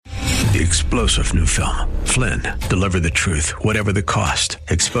the explosive new film, Flynn, Deliver the Truth, Whatever the Cost,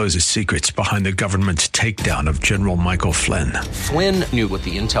 exposes secrets behind the government's takedown of General Michael Flynn. Flynn knew what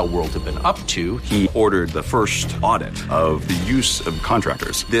the intel world had been up to. He ordered the first audit of the use of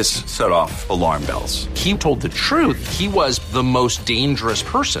contractors. This set off alarm bells. He told the truth. He was the most dangerous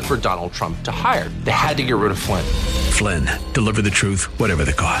person for Donald Trump to hire. They had to get rid of Flynn. Flynn, Deliver the Truth, Whatever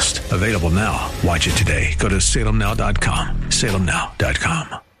the Cost. Available now. Watch it today. Go to salemnow.com.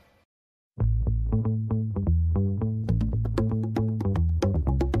 salemnow.com.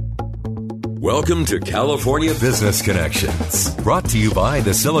 Welcome to California Business Connections, brought to you by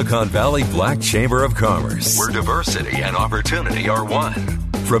the Silicon Valley Black Chamber of Commerce, where diversity and opportunity are one.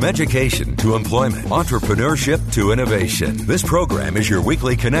 From education to employment, entrepreneurship to innovation, this program is your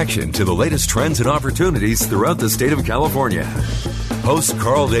weekly connection to the latest trends and opportunities throughout the state of California. Host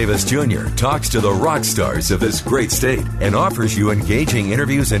Carl Davis Jr. talks to the rock stars of this great state and offers you engaging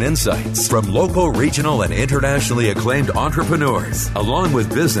interviews and insights from local, regional, and internationally acclaimed entrepreneurs, along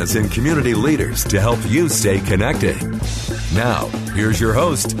with business and community leaders to help you stay connected. Now, here's your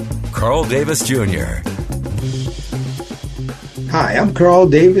host, Carl Davis Jr. Hi, I'm Carl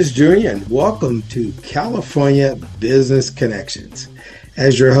Davis Jr., and welcome to California Business Connections.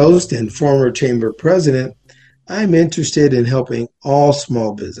 As your host and former chamber president, I'm interested in helping all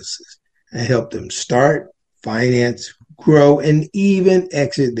small businesses. I help them start, finance, grow, and even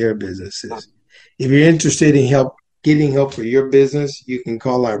exit their businesses. If you're interested in getting help for your business, you can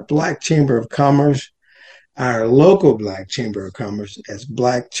call our Black Chamber of Commerce, our local Black Chamber of Commerce. That's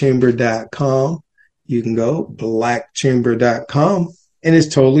blackchamber.com. You can go blackchamber.com, and it's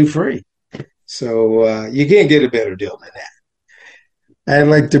totally free. So you can't get a better deal than that. I'd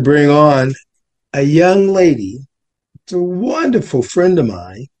like to bring on a young lady. It's a wonderful friend of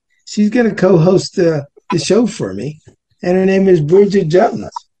mine. She's going to co-host the show for me, and her name is Bridget Jones.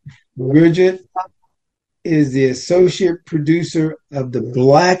 Bridget is the associate producer of the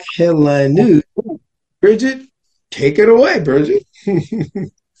Black Headline News. Bridget, take it away, Bridget.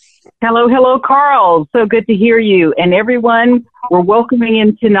 Hello, Carl. So good to hear you. And everyone, we're welcoming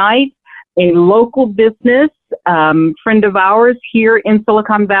in tonight a local business friend of ours here in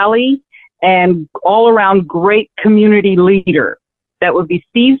Silicon Valley, and all around great community leader. That would be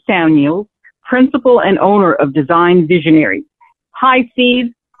Steve Samauels, principal and owner of Design Visionary. Hi,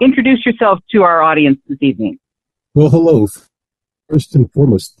 Steve. Introduce yourself to our audience this evening. Well, hello. First and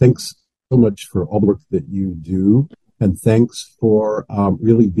foremost, thanks so much for all the work that you do. And thanks for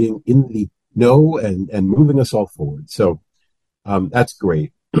really being in the know and moving us all forward. So that's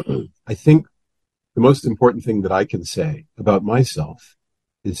great. I think the most important thing that I can say about myself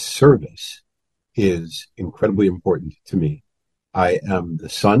is service is incredibly important to me. I am the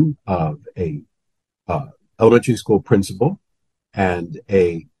son of a elementary school principal and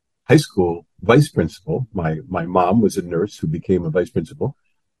a high school vice principal. My mom was a nurse who became a vice principal,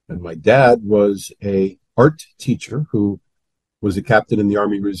 and my dad was a art teacher who was a captain in the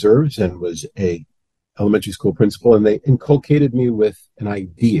Army Reserves and was a elementary school principal. And they inculcated me with an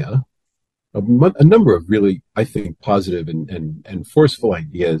idea, a number of really, I think, positive and forceful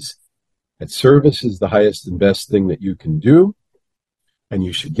ideas, that service is the highest and best thing that you can do. And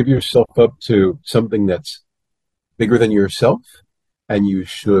you should give yourself up to something that's bigger than yourself. And you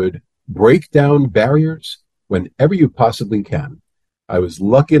should break down barriers whenever you possibly can. I was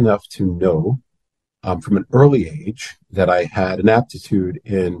lucky enough to know from an early age that I had an aptitude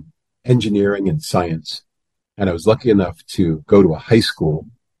in engineering and science. And I was lucky enough to go to a high school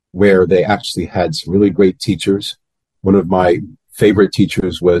where they actually had some really great teachers. One of my favorite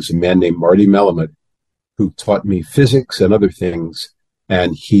teachers was a man named Marty Melamed, who taught me physics and other things.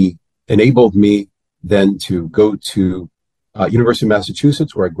 And he enabled me then to go to University of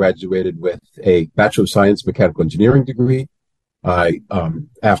Massachusetts, where I graduated with a Bachelor of Science Mechanical Engineering degree.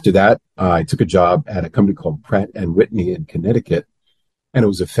 After that, I took a job at a company called Pratt & Whitney in Connecticut, and it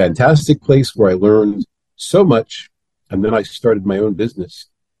was a fantastic place where I learned so much. And then I started my own business,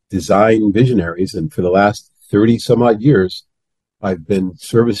 Design Visionaries, and for the last 30 some odd years, I've been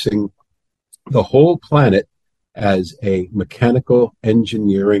servicing the whole planet as a mechanical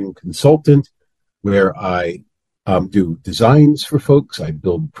engineering consultant, where I do designs for folks. I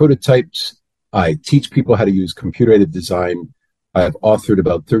build prototypes. I teach people how to use computer-aided design. I've authored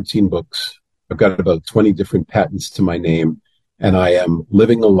about 13 books. I've got about 20 different patents to my name, and I am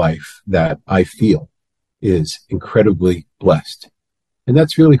living a life that I feel is incredibly blessed. And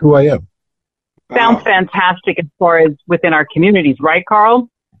that's really who I am. Sounds fantastic as far as within our communities, right, Carl?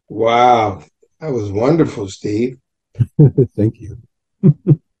 Wow. That was wonderful, Steve. Thank you.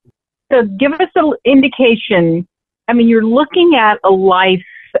 So give us an indication. I mean, you're looking at a life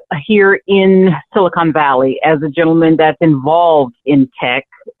here in Silicon Valley as a gentleman that's involved in tech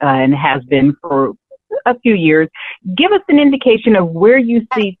and has been for a few years. Give us an indication of where you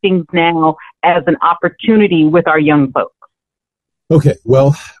see things now as an opportunity with our young folks. Okay,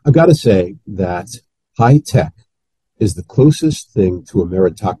 well, I've got to say that high tech is the closest thing to a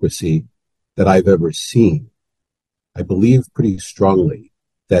meritocracy that I've ever seen. I believe pretty strongly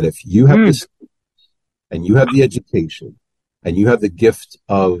that if you have the skills and you have the education and you have the gift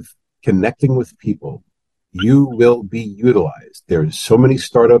of connecting with people, you will be utilized. There's so many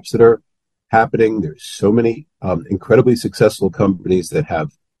startups that are happening. There's so many incredibly successful companies that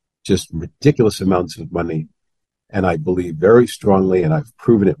have just ridiculous amounts of money. And I believe very strongly, and I've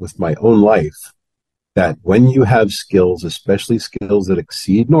proven it with my own life, that when you have skills, especially skills that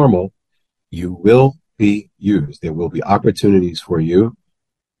exceed normal, you will be used. There will be opportunities for you,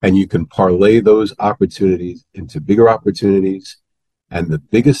 and you can parlay those opportunities into bigger opportunities. And the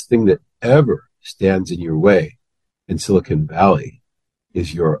biggest thing that ever stands in your way in Silicon Valley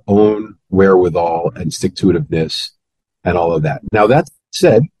is your own wherewithal and stick-to-itiveness and all of that. Now, that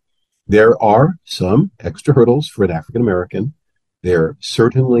said, there are some extra hurdles for an African American. There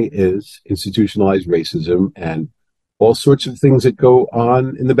certainly is institutionalized racism and all sorts of things that go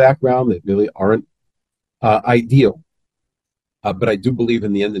on in the background that really aren't ideal. But I do believe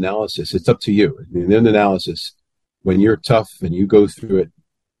in the end analysis, it's up to you. In the end analysis, when you're tough and you go through it,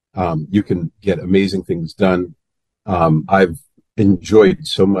 you can get amazing things done. I've enjoyed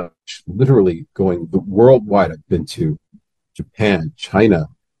so much, literally going worldwide. I've been to Japan, China,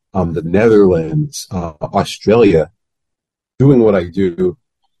 the Netherlands, Australia, doing what I do.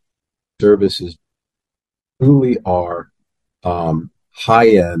 Services truly are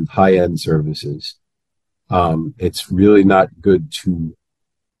high-end services. It's really not good to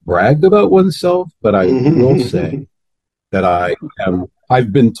brag about oneself, but I will say that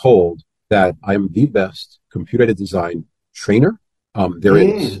I've been told that I'm the best computer-aided design trainer there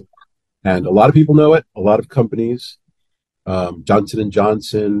is. And a lot of people know it, a lot of companies, Johnson &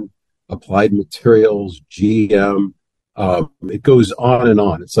 Johnson, Applied Materials, GM, it goes on and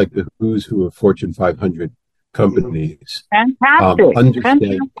on. It's like the who's who of Fortune 500 companies. Fantastic.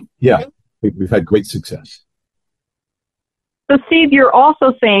 Fantastic. Yeah, we've had great success. So, Steve, you're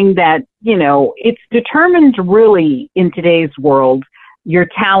also saying that, it's determined really in today's world, your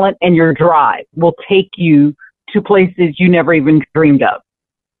talent and your drive will take you to places you never even dreamed of,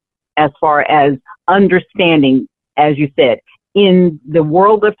 as far as understanding, as you said, in the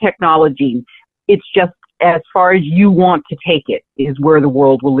world of technology, it's just as far as you want to take it is where the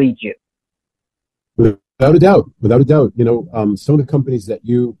world will lead you. Without a doubt. Some of the companies that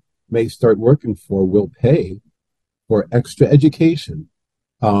you may start working for will pay for extra education.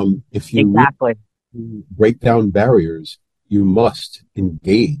 If you break down barriers, you must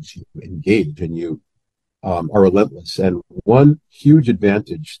engage, and you are relentless. And one huge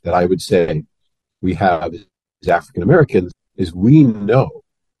advantage that I would say we have as African Americans is we know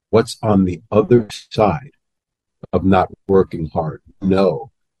what's on the other side of not working hard.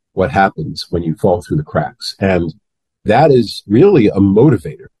 Know what happens when you fall through the cracks. And that is really a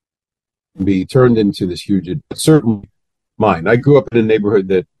motivator to be turned into this huge, certainly mine. I grew up in a neighborhood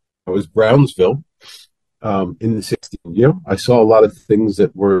that was Brownsville in the 60s. I saw a lot of things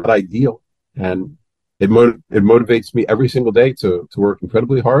that were not ideal, and it motivates me every single day to work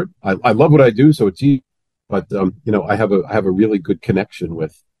incredibly hard. I love what I do, so it's easy. But I have a really good connection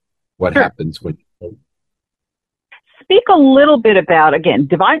with what happens when. Speak a little bit about, again,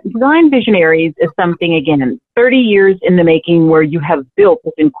 Design Visionaries is something, again, 30 years in the making, where you have built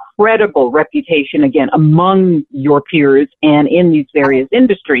this incredible reputation, again, among your peers and in these various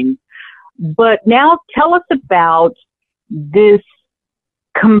industries. But now tell us about this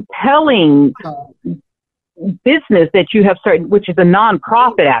compelling business that you have started, which is a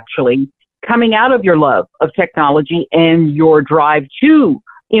nonprofit, actually, coming out of your love of technology and your drive to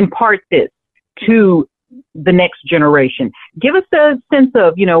impart this to the next generation. Give us a sense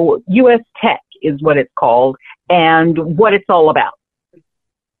of, U.S. Tech is what it's called and what it's all about.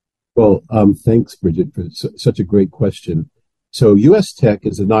 Well, thanks, Bridget, for such a great question. So U.S. Tech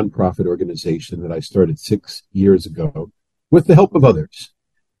is a nonprofit organization that I started 6 years ago with the help of others.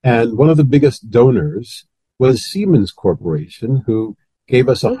 And one of the biggest donors was Siemens Corporation, who gave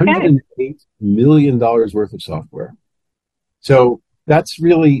us $108 million worth of software. So that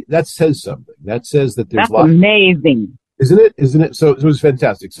says something. That says that there's That's amazing. Isn't it? So it was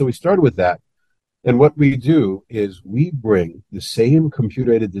fantastic. So we started with that. And what we do is we bring the same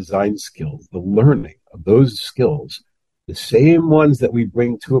computer-aided design skills, the learning of those skills, the same ones that we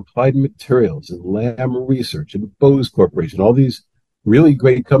bring to Applied Materials and Lam Research and Bose Corporation, all these really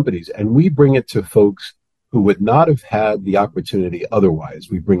great companies, and we bring it to folks who would not have had the opportunity otherwise.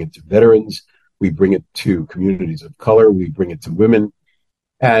 We bring it to veterans, we bring it to communities of color, we bring it to women.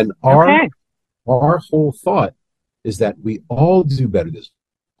 And our whole thought is that we all do better. This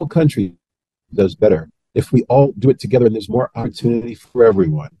whole country does better if we all do it together, and there's more opportunity for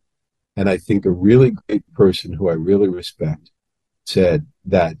everyone. And I think a really great person who I really respect said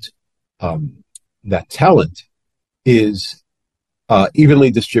that that talent is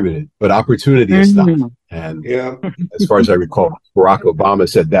evenly distributed, but opportunity is not. And as far as I recall, Barack Obama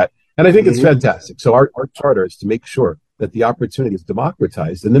said that. And I think it's fantastic. So our charter is to make sure that the opportunity is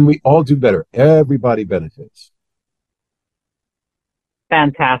democratized, and then we all do better. Everybody benefits.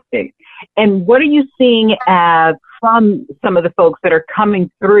 Fantastic. And what are you seeing from some of the folks that are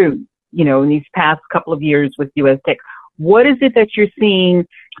coming through, in these past couple of years with US Tech? What is it that you're seeing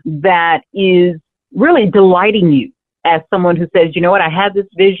that is really delighting you as someone who says, you know what, I had this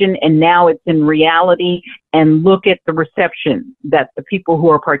vision and now it's in reality, and look at the reception that the people who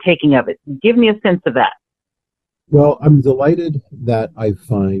are partaking of it? Give me a sense of that. Well, I'm delighted that I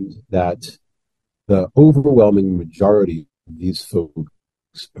find that the overwhelming majority of these folks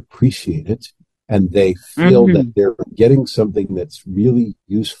appreciate it, and they feel that they're getting something that's really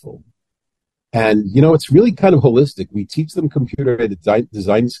useful. And, it's really kind of holistic. We teach them computer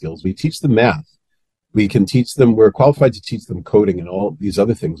design skills. We teach them math. We're qualified to teach them coding and all these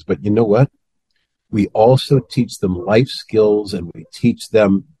other things. But you know what? We also teach them life skills, and we teach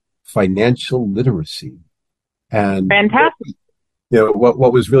them financial literacy. And fantastic.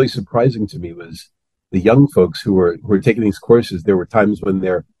 What was really surprising to me was the young folks who were taking these courses. There were times when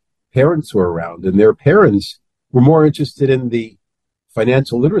their parents were around, and their parents were more interested in the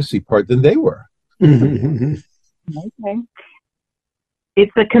financial literacy part than they were. Okay.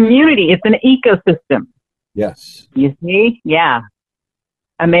 It's a community. It's an ecosystem. Yes. You see? Yeah.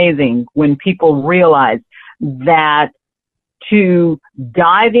 Amazing when people realize that to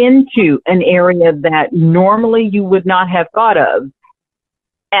dive into an area that normally you would not have thought of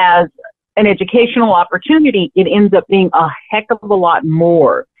as an educational opportunity, it ends up being a heck of a lot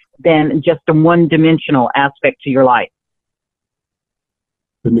more than just a one-dimensional aspect to your life.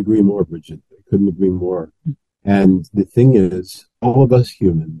 Couldn't agree more, Bridget. I couldn't agree more. And the thing is, all of us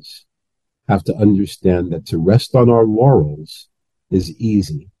humans have to understand that to rest on our laurels is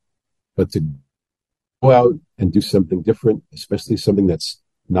easy, but to go out and do something different, especially something that's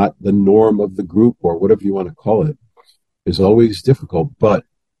not the norm of the group or whatever you want to call it, is always difficult. But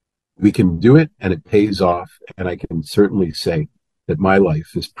we can do it, and it pays off. And I can certainly say that my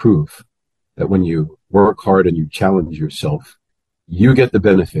life is proof that when you work hard and you challenge yourself, you get the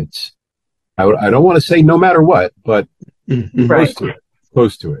benefits. I don't want to say no matter what, but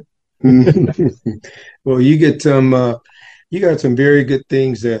close to it. Well, you got some very good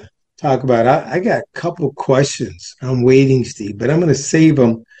things to talk about. I got a couple questions I'm waiting, Steve, but I'm going to save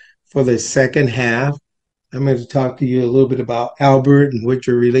them for the second half. I'm going to talk to you a little bit about Albert and what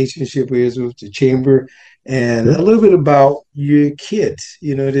your relationship is with the chamber, and a little bit about your kids.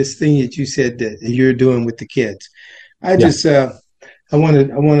 This thing that you said that you're doing with the kids. I want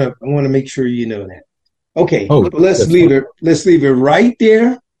to make sure you know that. Okay, but let's leave it right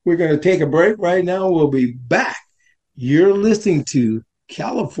there. We're going to take a break right now. We'll be back. You're listening to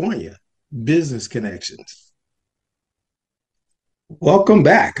California Business Connections. Welcome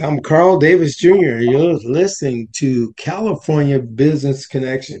back. I'm Carl Davis Jr. You're listening to California Business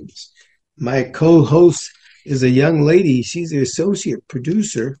Connections. My co-host is a young lady. She's the associate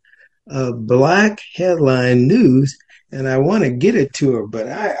producer of Black Headline News, and I want to get it to her, but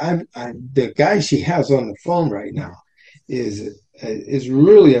the guy she has on the phone right now is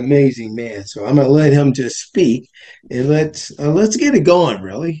really amazing, man. So I'm gonna let him just speak, and let's get it going,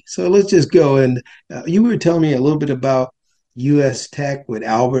 really. So let's just go. And you were telling me a little bit about US Tech with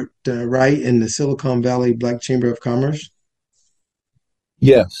Albert Wright in the Silicon Valley Black Chamber of Commerce.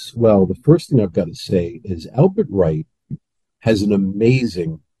 Yes. Well, the first thing I've got to say is Albert Wright has an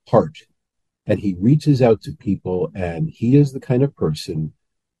amazing heart. And he reaches out to people, and he is the kind of person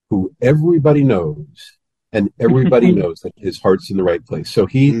who everybody knows, and everybody knows that his heart's in the right place. So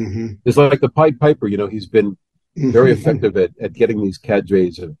he is like the Pied Piper. He's been very effective at getting these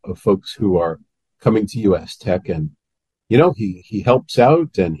cadres of folks who are coming to US Tech, and he helps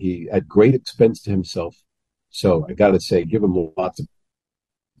out, and he at great expense to himself. So I got to say, give him lots of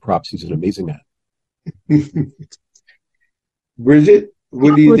props. He's an amazing man. Bridget,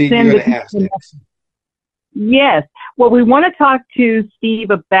 what do you think you're going to ask next? Yes. Well, we want to talk to Steve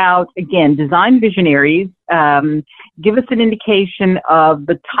about, again, design visionaries. Give us an indication of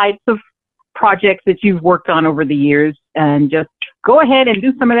the types of projects that you've worked on over the years, and just go ahead and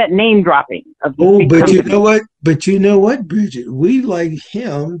do some of that name dropping of these big but companies. you know what? But you know what, Bridget? We'd like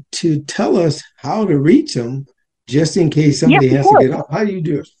him to tell us how to reach him, just in case somebody Yes, of has to course. get up. How do you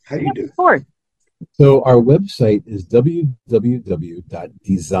do it? How do you Yes, do of it? course. So our website is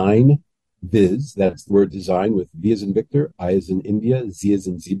www.designviz. That's the word design with V as in Victor, I as in India, Z as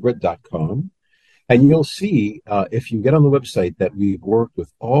in zebra.com. And you'll see, if you get on the website, that we've worked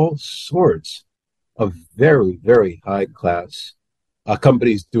with all sorts of very, very high class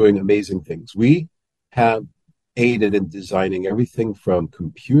companies doing amazing things. We have aided in designing everything from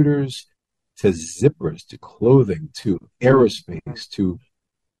computers to zippers to clothing to aerospace to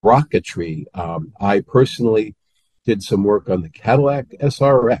rocketry. I personally did some work on the Cadillac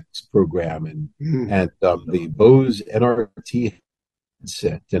SRX program and the Bose NRT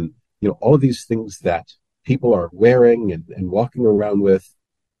headset, and all of these things that people are wearing and walking around with.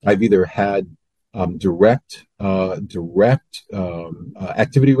 I've either had direct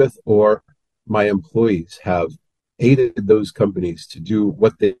activity with, or my employees have aided those companies to do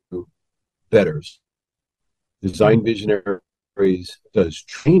what they do better. Design Visionaries does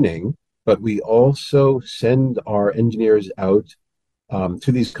training, but we also send our engineers out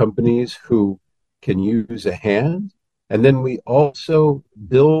to these companies who can use a hand. And then we also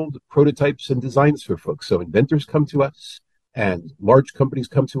build prototypes and designs for folks. So inventors come to us, and large companies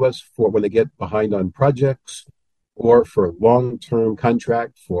come to us for when they get behind on projects, or for long-term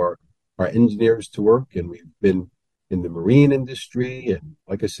contract for our engineers to work. And we've been in the marine industry and,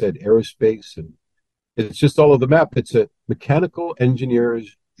 like I said, aerospace, and it's just all over the map. It's a mechanical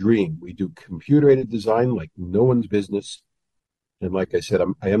engineer's dream. We do computer-aided design like no one's business. And like I said,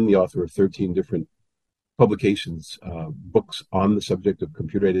 I am the author of 13 different publications, books on the subject of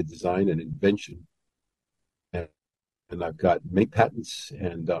computer-aided design and invention. And I've got many patents,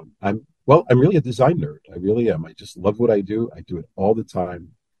 and I'm really a design nerd. I really am. I just love what I do. I do it all the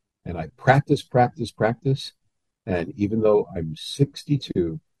time, and I practice. And even though I'm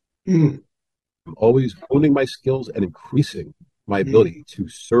 62, I'm always honing my skills and increasing my ability to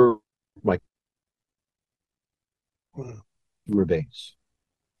serve my customer base.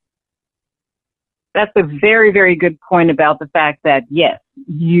 That's a very, very good point about the fact that, yes,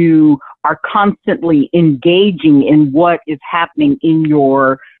 you are constantly engaging in what is happening in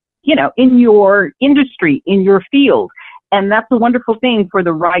your industry, in your field. And that's a wonderful thing for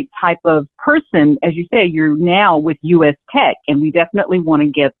the right type of person. As you say, you're now with US Tech, and we definitely want to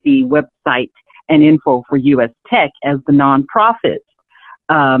get the website and info for US Tech as the nonprofit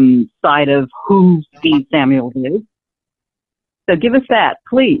side of who Steve Samauels is. So give us that,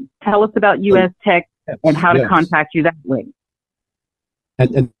 please. Tell us about US Tech and how to contact you that way.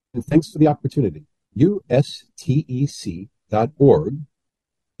 And thanks for the opportunity. USTEC.org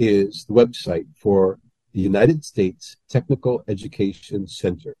is the website for the United States Technical Education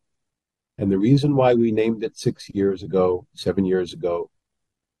Center. And the reason why we named it 7 years ago,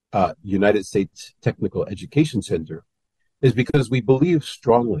 United States Technical Education Center, is because we believe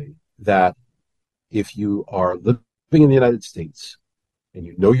strongly that if you are living in the United States and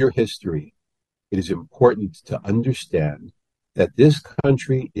you know your history, it is important to understand that this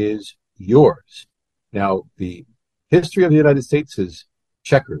country is yours. Now, the history of the United States is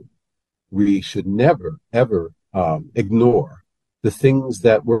checkered. We should never, ever ignore the things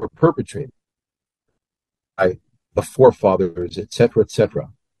that were perpetrated by the forefathers, et cetera,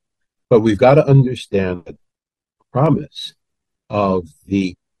 But we've got to understand the promise of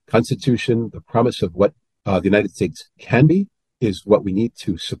the Constitution, the promise of what the United States can be, is what we need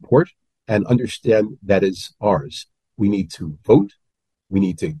to support and understand that is ours. We need to vote. We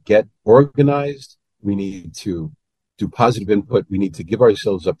need to get organized. We need to do positive input. We need to give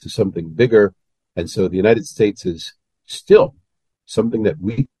ourselves up to something bigger. And so the United States is still something that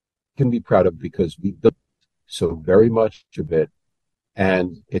we can be proud of because we built so very much of it.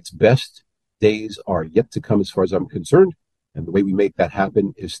 And its best days are yet to come as far as I'm concerned. And the way we make that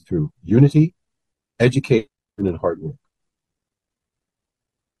happen is through unity, education, and hard work.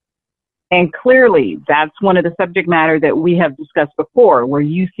 And clearly, that's one of the subject matter that we have discussed before, where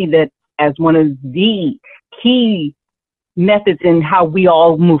you see that as one of the key methods in how we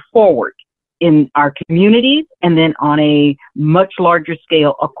all move forward in our communities and then on a much larger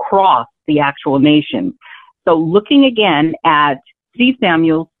scale across the actual nation. So looking again at Steve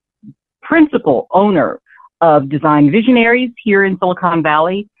Samauels, principal owner of Design Visionaries here in Silicon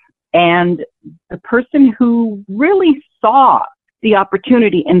Valley, and the person who really saw the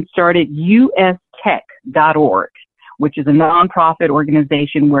opportunity and started USTech.org, which is a nonprofit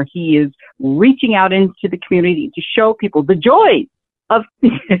organization where he is reaching out into the community to show people the joys of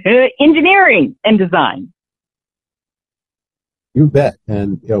engineering and design. You bet.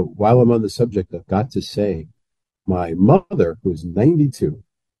 And while I'm on the subject, I've got to say, my mother, who's 92,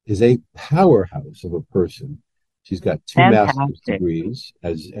 is a powerhouse of a person. She's got two master's degrees,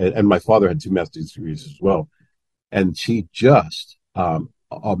 and my father had two master's degrees as well. And she just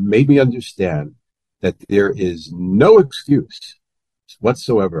made me understand that there is no excuse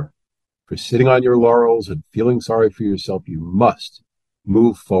whatsoever for sitting on your laurels and feeling sorry for yourself. You must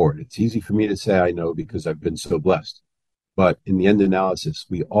move forward. It's easy for me to say I know because I've been so blessed. But in the end analysis,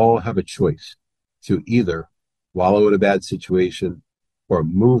 we all have a choice to either wallow in a bad situation or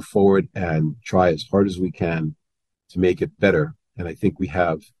move forward and try as hard as we can to make it better. And I think we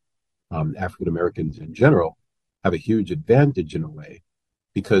have, African Americans in general, have a huge advantage in a way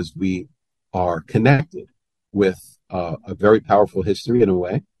because we are connected with a very powerful history in a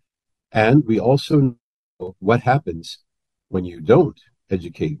way. And we also know what happens when you don't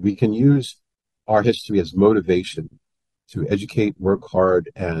educate. We can use our history as motivation to educate, work hard,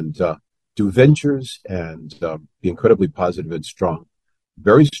 and do ventures and be incredibly positive and strong.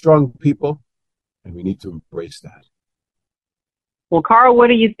 Very strong people, and we need to embrace that. Well, Carl, what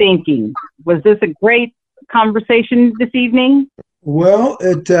are you thinking? Was this a great conversation this evening? Well,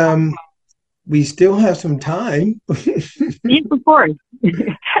 we still have some time. Yes, of course.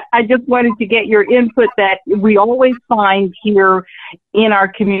 I just wanted to get your input that we always find here in our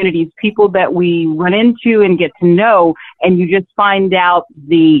communities, people that we run into and get to know, and you just find out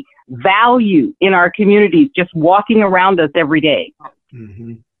the value in our communities just walking around us every day.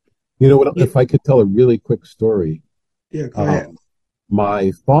 Mm-hmm. You know what? If I could tell a really quick story. Yeah, go ahead.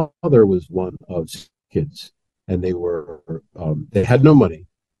 My father was one of kids, and they had no money.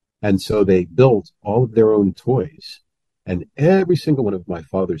 And so they built all of their own toys. And every single one of my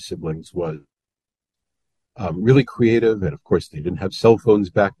father's siblings was really creative. And of course, they didn't have cell phones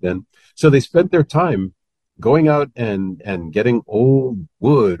back then. So they spent their time going out and getting old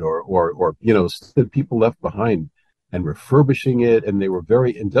wood or stuff that people left behind and refurbishing it. And they were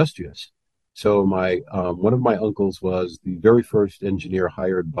very industrious. So one of my uncles was the very first engineer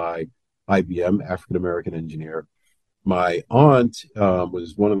hired by IBM, African American engineer. My aunt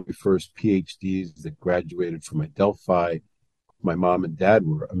was one of the first PhDs that graduated from Adelphi. My mom and dad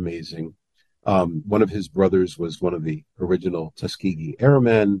were amazing. One of his brothers was one of the original Tuskegee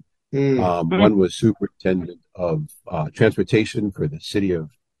Airmen. One was superintendent of transportation for the city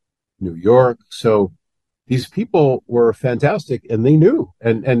of New York. So these people were fantastic, and they knew.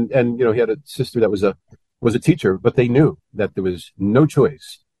 And he had a sister that was a teacher, but they knew that there was no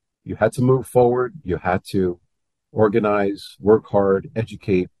choice. You had to move forward. You had to organize, work hard,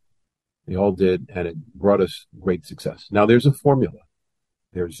 educate. They all did, and it brought us great success. Now there's a formula.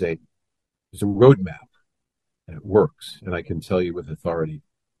 There's a roadmap, and it works. And I can tell you with authority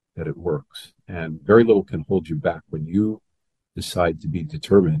that it works. And very little can hold you back when you decide to be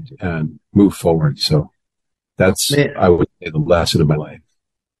determined and move forward. So that's, I would say, the lesson of my life.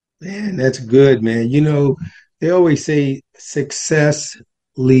 Man, that's good, man. They always say success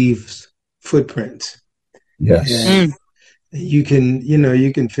leaves footprints. Yes. And you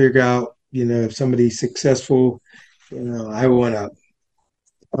can figure out, if somebody's successful. I want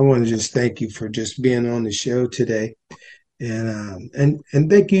to just thank you for just being on the show today. And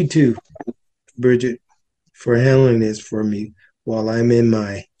thank you too, Bridget, for handling this for me while I'm in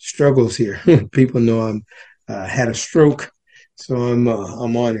my struggles here. People know I'm had a stroke, so I'm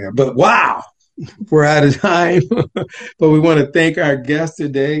on here. But wow, we're out of time. But we want to thank our guest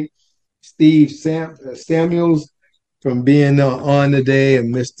today, Steve Samauels, from being on today,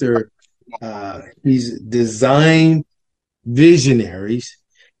 and he's Design Visionaries,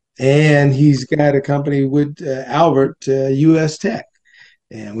 and he's got a company with Albert, US Tech.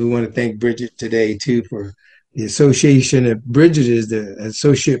 And we want to thank Bridget today too for the association. And Bridget is the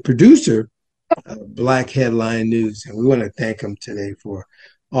associate producer of Black Headline News, and we want to thank them today for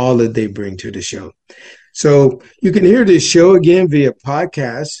all that they bring to the show. So you can hear this show again via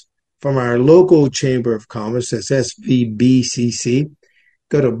podcast from our local Chamber of Commerce. That's SVBCC.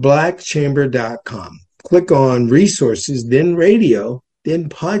 Go to blackchamber.com. Click on resources, then radio, then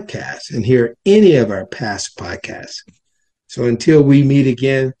podcasts, and hear any of our past podcasts. So until we meet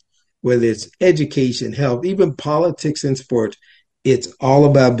again, whether it's education, health, even politics and sports, it's all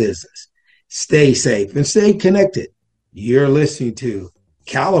about business. Stay safe and stay connected. You're listening to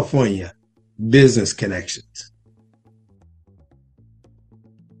California Business Connections.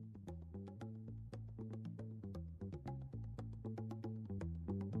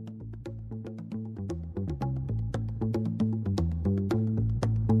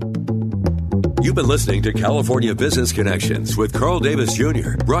 You've been listening to California Business Connections with Carl Davis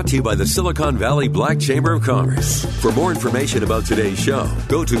Jr., brought to you by the Silicon Valley Black Chamber of Commerce. For more information about today's show,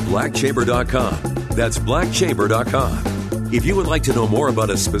 go to blackchamber.com. That's blackchamber.com. If you would like to know more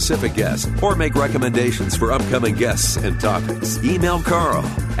about a specific guest or make recommendations for upcoming guests and topics, email Carl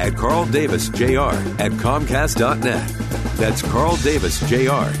at carldavisjr@comcast.net. That's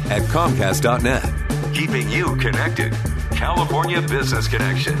carldavisjr@comcast.net. Keeping you connected. California Business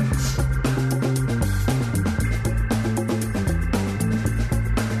Connections.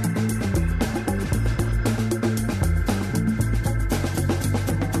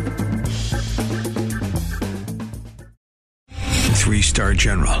 Three-star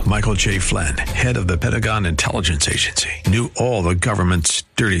General Michael J. Flynn, head of the Pentagon Intelligence Agency, knew all the government's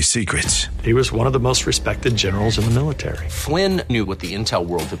dirty secrets. He was one of the most respected generals in the military. Flynn knew what the intel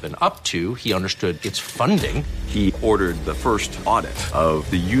world had been up to. He understood its funding. He ordered the first audit of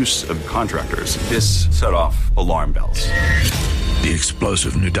the use of contractors. This set off alarm bells. The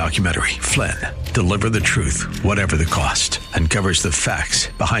explosive new documentary, Flynn, Deliver the Truth, Whatever the Cost, uncovers the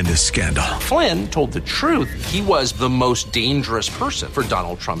facts behind this scandal. Flynn told the truth. He was the most dangerous person for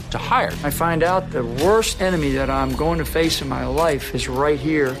Donald Trump to hire. I find out the worst enemy that I'm going to face in my life is right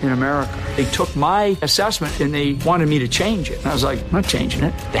here in America. They took my assessment and they wanted me to change it. And I was like, I'm not changing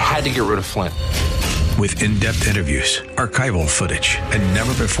it. They had to get rid of Flynn. With in-depth interviews, archival footage, and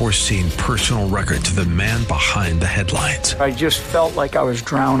never-before-seen personal records of the man behind the headlines. I just felt like I was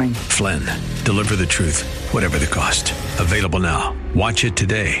drowning. Flynn, Deliver the Truth, Whatever the Cost. Available now. Watch it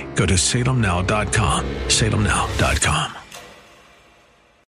today. Go to salemnow.com. salemnow.com.